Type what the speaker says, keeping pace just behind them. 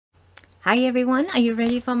Hi everyone, are you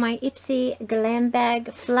ready for my IPSY Glam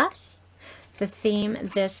Bag Plus? The theme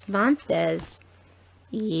this month is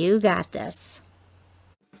You Got This.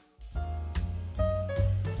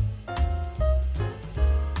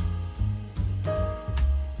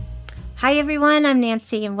 Hi everyone, I'm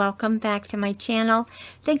Nancy and welcome back to my channel.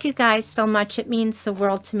 Thank you guys so much. It means the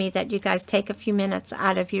world to me that you guys take a few minutes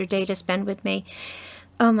out of your day to spend with me.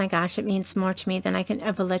 Oh my gosh, it means more to me than I can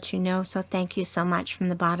ever let you know. So thank you so much from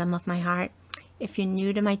the bottom of my heart. If you're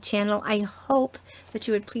new to my channel, I hope that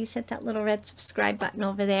you would please hit that little red subscribe button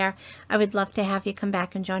over there. I would love to have you come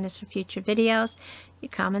back and join us for future videos.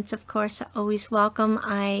 Your comments, of course, are always welcome.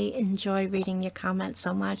 I enjoy reading your comments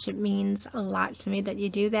so much. It means a lot to me that you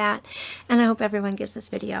do that. And I hope everyone gives this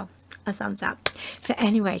video a thumbs up. So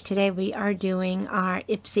anyway, today we are doing our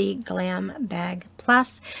IPSY Glam Bag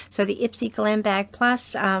Plus. So the IPSY Glam Bag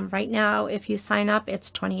Plus, right now, if you sign up, it's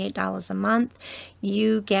 $28 a month.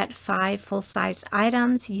 You get 5 full-size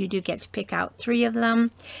items. You do get to pick out 3 of them.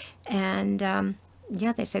 And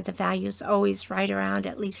yeah, they said the value is always right around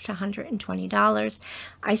at least $120.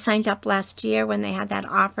 I signed up last year when they had that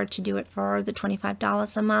offer to do it for the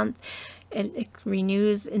 $25 a month. It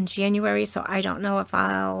renews in January, so I don't know if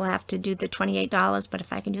I'll have to do the $28, but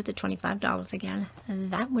if I can do the $25 again,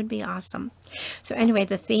 that would be awesome. So anyway,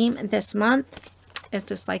 the theme this month is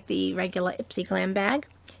just like the regular IPSY Glam Bag,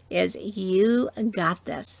 is You Got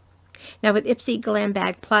This. Now with IPSY Glam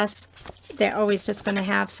Bag Plus, they're always just going to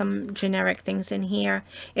have some generic things in here.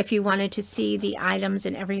 If you wanted to see the items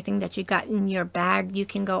and everything that you got in your bag, you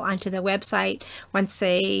can go onto the website. Once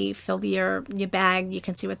they fill your bag, you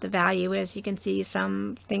can see what the value is. You can see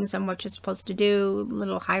some things on what you're supposed to do,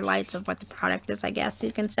 little highlights of what the product is, I guess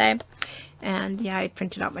you can say. And yeah, I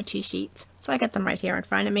printed out my cheat sheets, so I got them right here in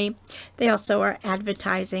front of me. They also are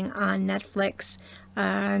advertising on Netflix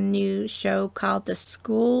a new show called The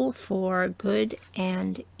School for Good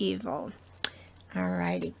and Evil.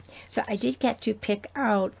 Alrighty, so I did get to pick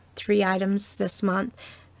out 3 items this month.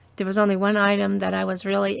 There was only one item that I was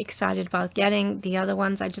really excited about getting. The other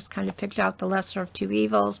ones I just kind of picked out the lesser of 2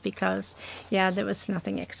 evils because, yeah, there was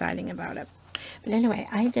nothing exciting about it. But anyway,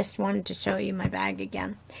 I just wanted to show you my bag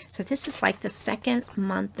again. So this is like the 2nd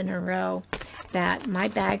month in a row that my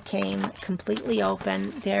bag came completely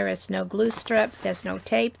open. There is no glue strip, there's no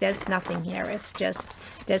tape, there's nothing here. It's just,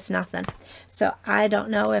 there's nothing. So I don't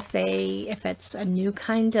know if it's a new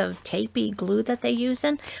kind of tapey glue that they're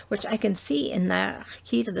using, which I can see in the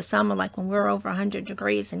heat of the summer, like when we're over 100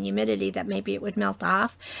 degrees and humidity, that maybe it would melt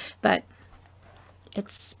off. But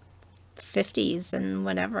it's 50s and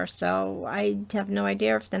whatever, so I have no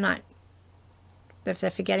idea if they're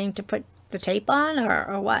forgetting to put the tape on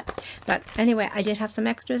or what. But anyway, I did have some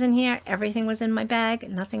extras in here. Everything was in my bag.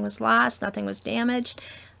 Nothing was lost. Nothing was damaged.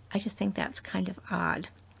 I just think that's kind of odd,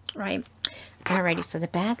 right? Alrighty, so the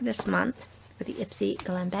bag this month for the IPSY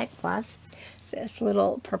Glam Bag Plus is this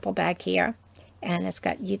little purple bag here. And it's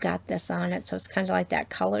got You Got This on it. So it's kind of like that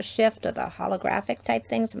color shift or the holographic type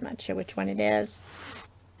things. I'm not sure which one it is.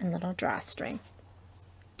 And little drawstring.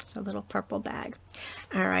 It's a little purple bag.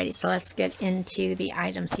 Alrighty, so let's get into the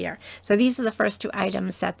items here. So these are the first 2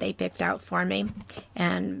 items that they picked out for me.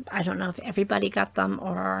 And I don't know if everybody got them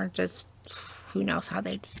or just who knows how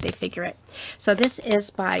they figure it. So this is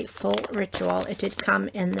by Full Ritual. It did come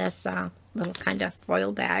in this little kind of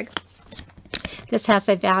foil bag. This has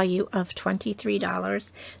a value of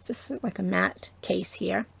 $23. This is like a matte case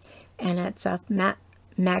here. And it's a matte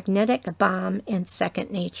Magnetic Balm in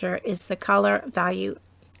Second Nature is the color. Value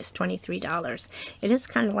is $23. It is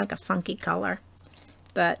kind of like a funky color,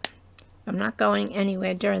 but I'm not going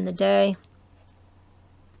anywhere during the day.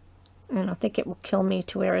 I don't think it will kill me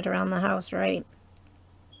to wear it around the house, right?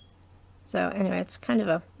 So anyway, it's kind of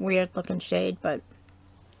a weird looking shade, but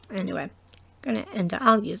anyway,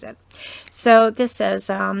 I'll use it. So this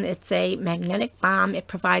says it's a magnetic balm. It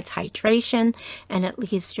provides hydration and it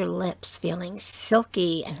leaves your lips feeling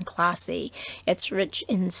silky and glossy. It's rich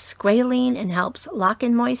in squalene and helps lock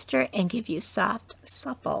in moisture and give you soft,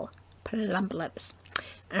 supple, plump lips.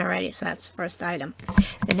 Alrighty, so that's the first item.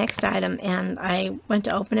 The next item, and I went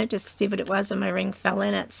to open it just to see what it was, and my ring fell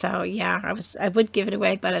in it. So yeah, I would give it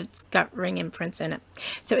away, but it's got ring imprints in it.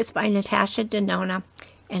 So it's by Natasha Denona.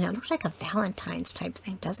 And it looks like a Valentine's type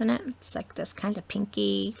thing, doesn't it? It's like this kind of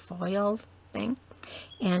pinky foil thing.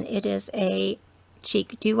 And it is a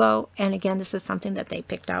cheek duo. And again, this is something that they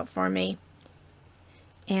picked out for me.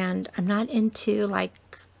 And I'm not into like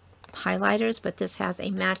highlighters, but this has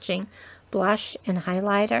a matching blush and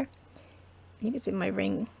highlighter. You can see my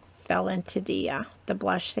ring fell into the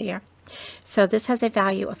blush there. So this has a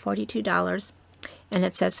value of $42. And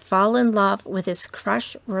it says, fall in love with this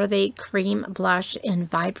crush-worthy cream blush in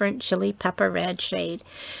vibrant chili pepper red shade,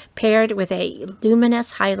 paired with a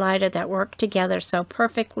luminous highlighter that work together so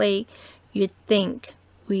perfectly you'd think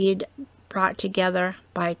we'd brought together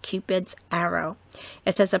by Cupid's arrow.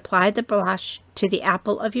 It says, apply the blush to the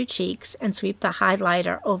apple of your cheeks and sweep the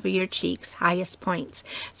highlighter over your cheeks' highest points.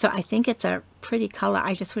 So I think it's a pretty color.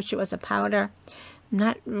 I just wish it was a powder. I'm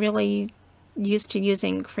not really used to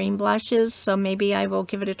using cream blushes, so maybe I will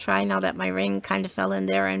give it a try now that my ring kind of fell in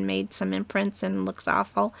there and made some imprints and looks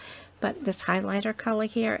awful. But this highlighter color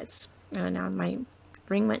here, it's, oh, now my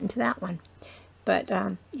ring went into that one. But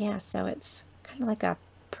yeah, so it's kind of like a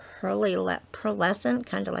pearlescent,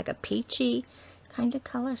 kind of like a peachy kind of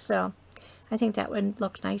color. So I think that would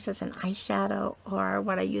look nice as an eyeshadow, or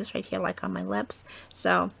what I use right here, like on my lips.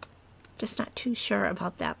 So just not too sure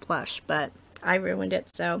about that blush, but I ruined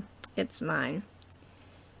it, so it's mine.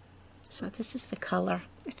 So this is the color,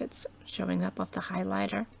 if it's showing up of the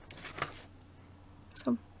highlighter.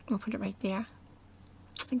 So we'll put it right there.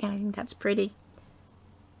 So again, I think that's pretty.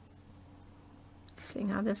 See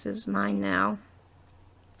how this is mine now.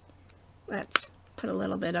 Let's put a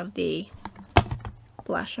little bit of the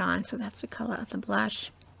blush on. So that's the color of the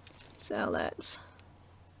blush. So let's,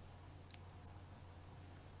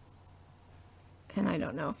 and I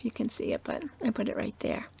don't know if you can see it, but I put it right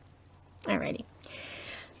there. Alrighty.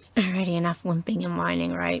 Alrighty, enough whimping and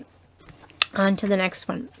whining, right? On to the next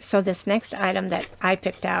one. So this next item that I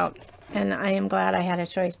picked out, and I am glad I had a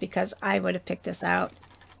choice because I would have picked this out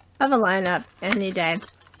of a lineup any day.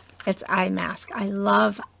 It's eye mask. I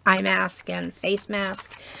love eye mask and face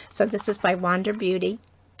mask. So this is by Wander Beauty,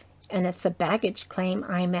 and it's a baggage claim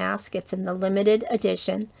eye mask. It's in the limited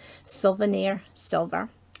edition Souvenir Silver.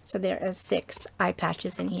 So there are 6 eye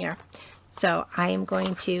patches in here. So I am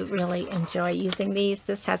going to really enjoy using these.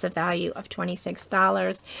 This has a value of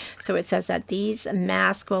 $26. So it says that these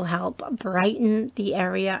masks will help brighten the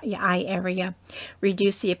area, your eye area,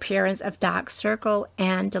 reduce the appearance of dark circle,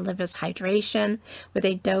 and delivers hydration with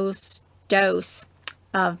a dose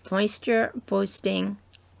of moisture boosting.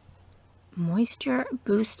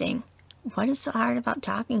 What is so hard about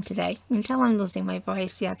talking today? You can tell I'm losing my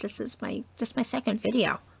voice. Yeah, this is just my second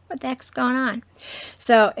video. What the heck's going on?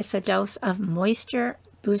 So it's a dose of moisture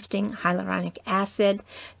boosting hyaluronic acid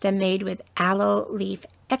that made with aloe leaf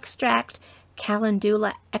extract,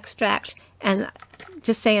 calendula extract, and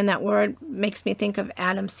just saying that word makes me think of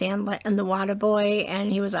Adam Sandler and The Waterboy,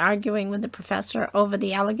 and he was arguing with the professor over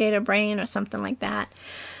the alligator brain or something like that.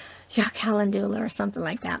 Yeah, calendula or something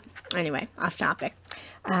like that. Anyway, off topic.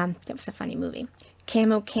 That was a funny movie.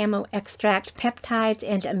 Camo extract, peptides,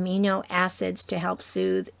 and amino acids to help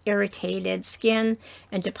soothe irritated skin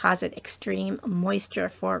and deposit extreme moisture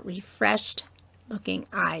for refreshed looking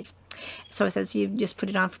eyes. So it says you just put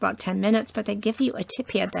it on for about 10 minutes, but they give you a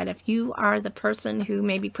tip here that if you are the person who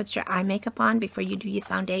maybe puts your eye makeup on before you do your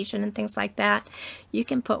foundation and things like that, you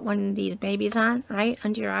can put one of these babies on right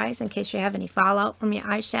under your eyes in case you have any fallout from your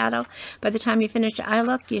eyeshadow. By the time you finish your eye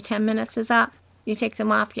look, your 10 minutes is up. You take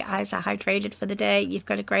them off, your eyes are hydrated for the day, you've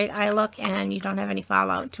got a great eye look, and you don't have any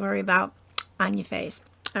fallout to worry about on your face.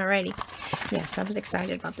 Alrighty. Yes, I was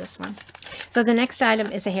excited about this one. So the next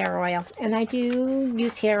item is a hair oil. And I do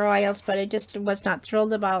use hair oils, but I just was not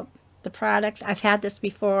thrilled about the product. I've had this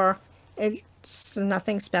before. It's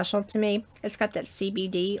nothing special to me. It's got that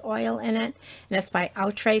CBD oil in it, and it's by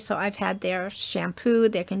Outre. So I've had their shampoo,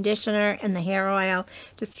 their conditioner, and the hair oil,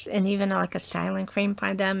 and even like a styling cream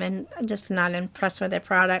by them, and I'm just not impressed with their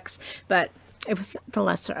products. But it was the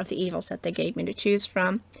lesser of the evils that they gave me to choose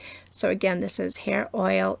from. So again, this is hair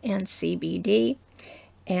oil and CBD,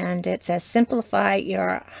 and it says simplify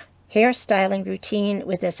your hair styling routine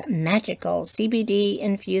with this magical CBD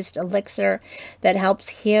infused elixir that helps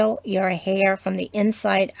heal your hair from the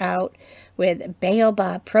inside out with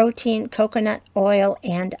baobab protein, coconut oil,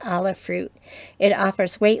 and olive fruit. It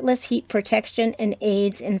offers weightless heat protection and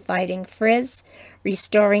aids in fighting frizz,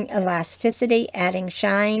 restoring elasticity, adding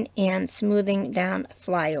shine, and smoothing down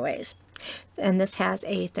flyaways. And this has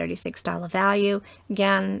a $36 value.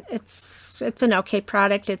 Again, it's an okay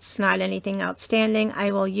product. It's not anything outstanding.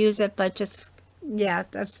 I will use it, but just, yeah,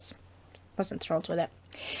 wasn't thrilled with it.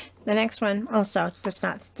 The next one, also just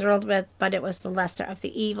not thrilled with, but it was the lesser of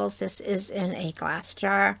the evils. This is in a glass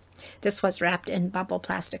jar. This was wrapped in bubble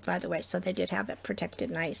plastic, by the way, so they did have it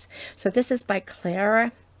protected nice. So this is by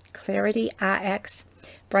Clarity RX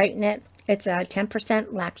Brighten It. It's a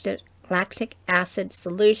 10% lactic acid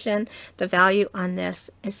solution. The value on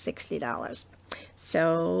this is $60.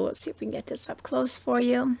 So let's see if we can get this up close for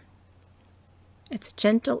you. It's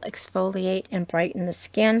gentle exfoliate and brighten the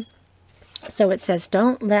skin. So it says,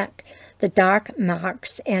 don't let the dark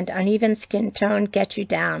marks and uneven skin tone get you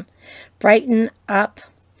down. Brighten up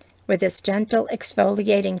with this gentle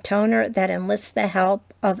exfoliating toner that enlists the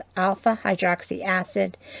help of alpha hydroxy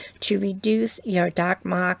acid to reduce your dark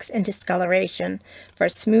marks and discoloration for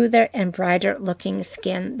smoother and brighter looking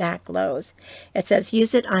skin that glows. It says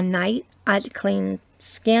use it on night on clean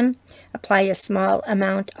skin. Apply a small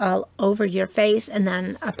amount all over your face and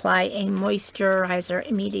then apply a moisturizer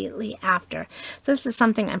immediately after. So this is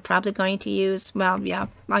something I'm probably going to use. Well, yeah,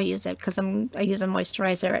 I'll use it because I use a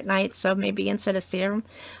moisturizer at night. So maybe instead of serum,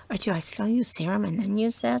 or do I still use serum and then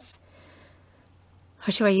use this?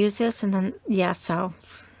 Or do I use this and then, yeah, so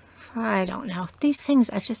I don't know. These things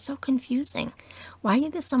are just so confusing. Why are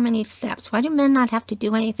there so many steps? Why do men not have to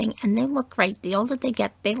do anything? And they look great. The older they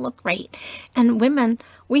get, they look great. And women,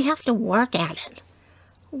 we have to work at it.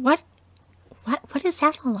 What is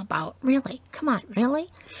that all about? Really? Come on, really?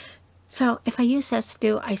 So if I use this,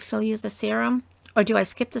 do I still use the serum? Or do I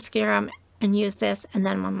skip the serum and use this and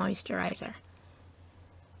then my moisturizer?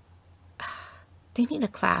 They need a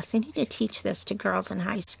class. They need to teach this to girls in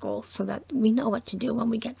high school so that we know what to do when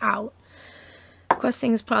we get out. Of course,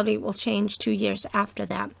 things probably will change 2 years after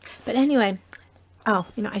that. But anyway, oh,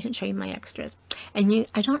 you know, I didn't show you my extras. And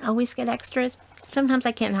I don't always get extras. Sometimes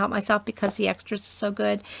I can't help myself because the extras are so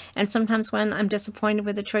good. And sometimes when I'm disappointed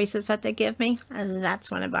with the choices that they give me,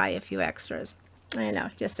 that's when I buy a few extras. I know,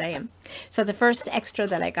 just saying. So the first extra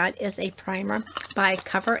that I got is a primer by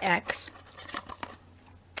Cover X.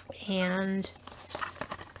 And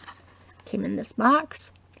came in this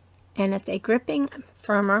box, and it's a gripping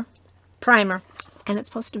firmer primer, and it's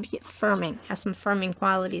supposed to be firming, has some firming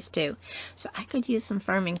qualities too. So I could use some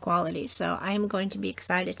firming qualities, so I am going to be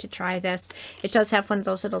excited to try this. It does have one of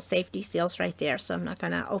those little safety seals right there, so I'm not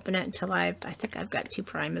going to open it until I think I've got 2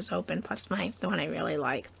 primers open, plus the one I really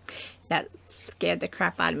like. That scared the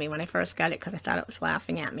crap out of me when I first got it because I thought it was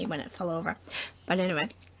laughing at me when it fell over. But anyway,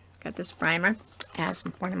 got this primer as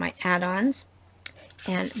one of my add-ons.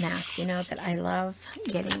 And mask. You know that I love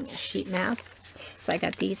getting a sheet mask. So I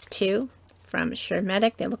got these 2 from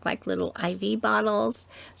Shermedic. They look like little IV bottles.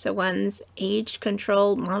 So one's age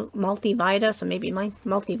control multivita, so maybe my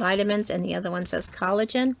multivitamins, and the other one says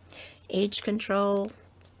collagen. Age control.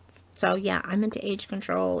 So yeah, I'm into age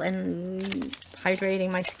control and hydrating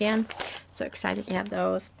my skin. So excited to have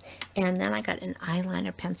those. And then I got an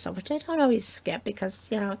eyeliner pencil, which I don't always skip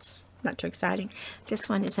because, you know, it's not too exciting. This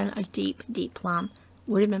one is in a deep, deep plum.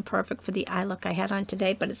 Would have been perfect for the eye look I had on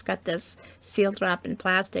today, but it's got this seal drop in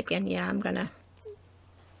plastic, and yeah, I'm gonna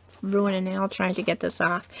ruin a nail trying to get this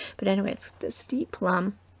off. But anyway, it's this deep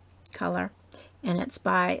plum color, and it's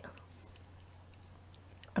by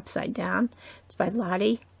Upside Down. It's by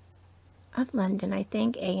Lottie of London, I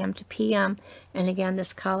think, AM to PM. And again,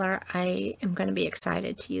 this color, I am going to be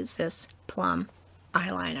excited to use this plum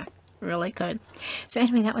eyeliner. Really good. So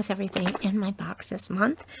anyway, that was everything in my box this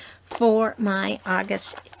month for my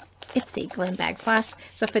August IPSY Glam Bag Plus.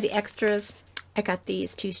 So for the extras, I got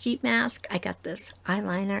these 2 sheet masks. I got this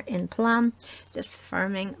eyeliner in plum, this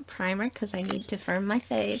firming primer because I need to firm my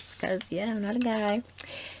face because, yeah, I'm not a guy.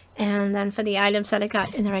 And then for the items that I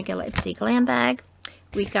got in the regular IPSY Glam Bag,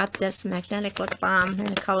 we got this magnetic lip balm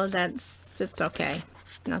in a color it's okay.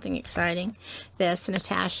 Nothing exciting. This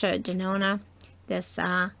Natasha Denona, this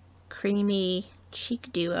Creamy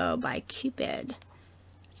Cheek Duo by Cupid.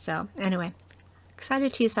 So anyway,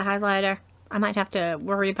 excited to use the highlighter. I might have to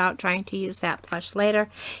worry about trying to use that blush later.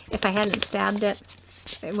 If I hadn't stabbed it,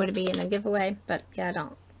 it would be in a giveaway. But yeah, I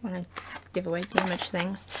don't want to give away damaged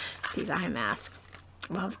things. These eye masks.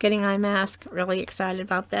 Love getting eye mask. Really excited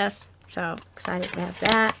about this. So excited to have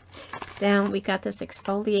that. Then we got this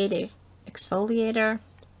exfoliator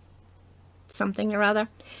something or other.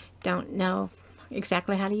 Don't know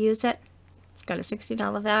exactly how to use it. It's got a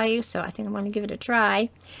 $60 value, so I think I'm going to give it a try.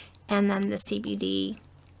 And then the CBD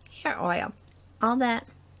hair oil, all that.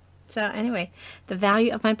 So anyway, the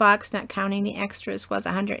value of my box, not counting the extras, was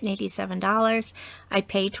 $187. I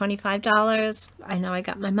paid $25. I know I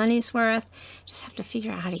got my money's worth. Just have to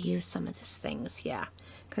figure out how to use some of these things, yeah,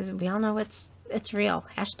 because we all know it's real.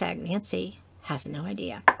 Hashtag Nancy has no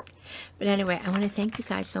idea. But anyway, I want to thank you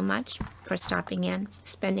guys so much for stopping in,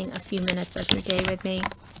 spending a few minutes of your day with me.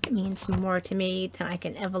 It means more to me than I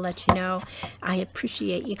can ever let you know. I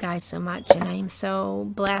appreciate you guys so much, and I am so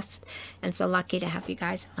blessed and so lucky to have you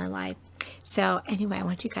guys in my life. So anyway, I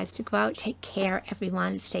want you guys to go out, take care,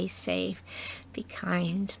 everyone, stay safe, be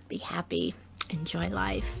kind, be happy, enjoy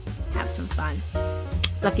life, have some fun.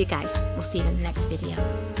 Love you guys. We'll see you in the next video.